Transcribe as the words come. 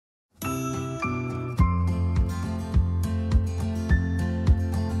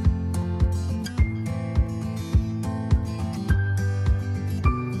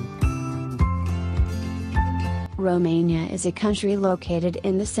Romania is a country located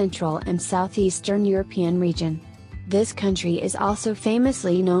in the Central and Southeastern European region. This country is also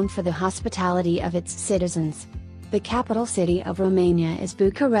famously known for the hospitality of its citizens. The capital city of Romania is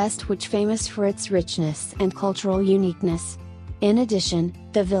Bucharest, which is famous for its richness and cultural uniqueness. In addition,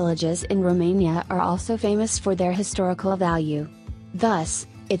 the villages in Romania are also famous for their historical value. Thus,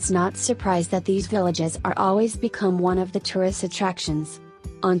 it's not surprised that these villages are always become one of the tourist attractions.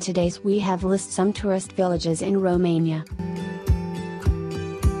 On today's we have list some tourist villages in Romania.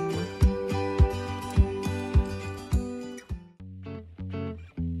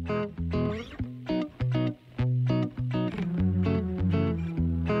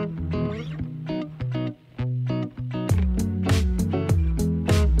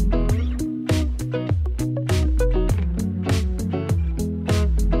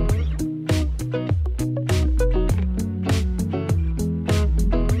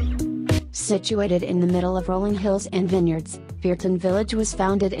 Situated in the middle of rolling hills and vineyards, Biertan village was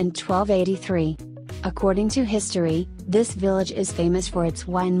founded in 1283. According to history, this village is famous for its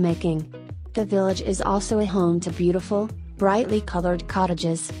winemaking. The village is also a home to beautiful, brightly colored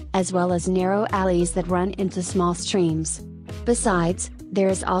cottages, as well as narrow alleys that run into small streams. Besides, there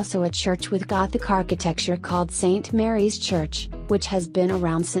is also a church with Gothic architecture called St. Mary's Church, which has been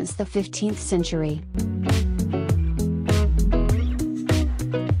around since the 15th century.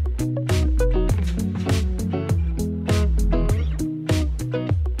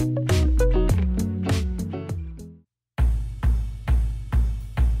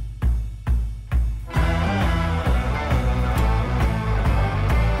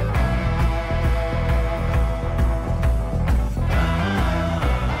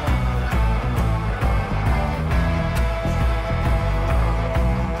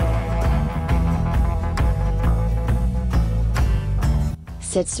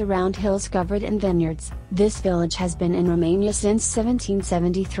 Sits around hills covered in vineyards. This village has been in Romania since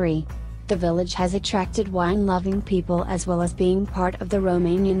 1773. The village has attracted wine-loving people as well as being part of the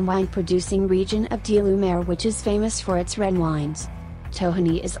Romanian wine-producing region of Lumare, which is famous for its red wines.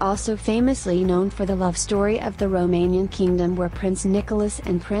 Tohany is also famously known for the love story of the Romanian kingdom where Prince Nicholas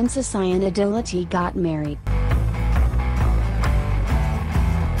and Princess Ionadility got married.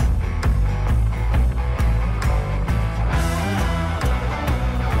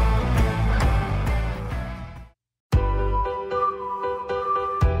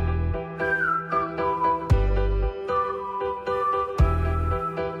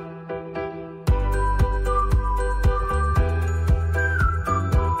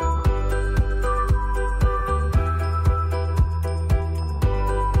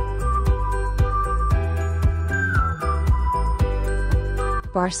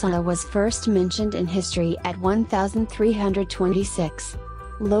 Biertan was first mentioned in history at 1326.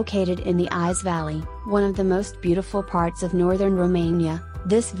 Located in the Is Valley, one of the most beautiful parts of northern Romania,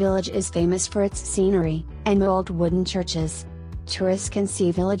 this village is famous for its scenery and old wooden churches. Tourists can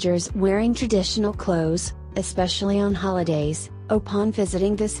see villagers wearing traditional clothes, especially on holidays, upon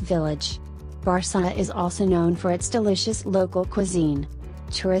visiting this village. Biertan is also known for its delicious local cuisine.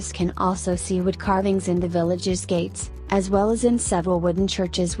 Tourists can also see wood carvings in the village's gates, as well as in several wooden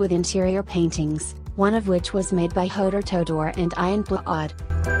churches with interior paintings, one of which was made by Hodor Todor and Ian Plaud.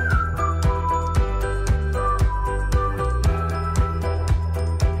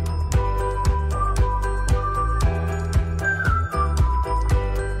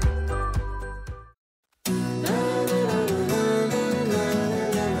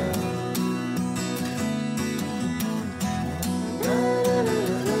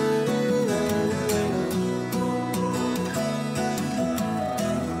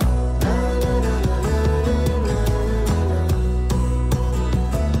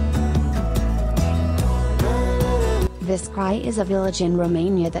 Viscrai is a village in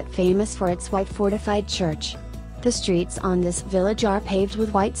Romania that famous for its white fortified church. The streets on this village are paved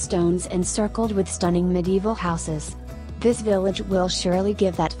with white stones and circled with stunning medieval houses. This village will surely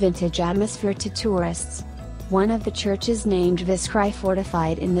give that vintage atmosphere to tourists. One of the churches named Viscrai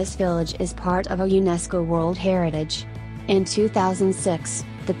Fortified in this village is part of a UNESCO World Heritage. In 2006,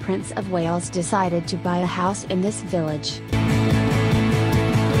 the Prince of Wales decided to buy a house in this village.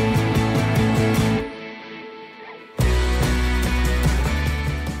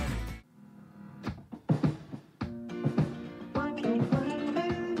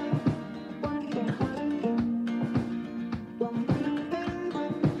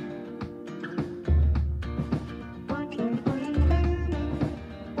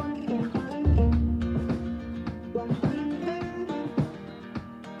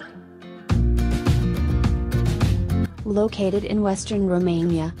 Located in western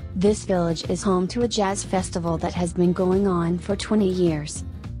Romania, this village is home to a jazz festival that has been going on for 20 years.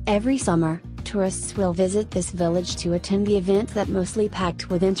 Every summer, tourists will visit this village to attend the event that mostly packed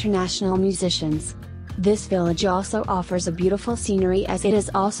with international musicians. This village also offers a beautiful scenery as it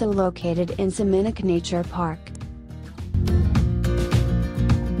is also located in Semenica Nature Park.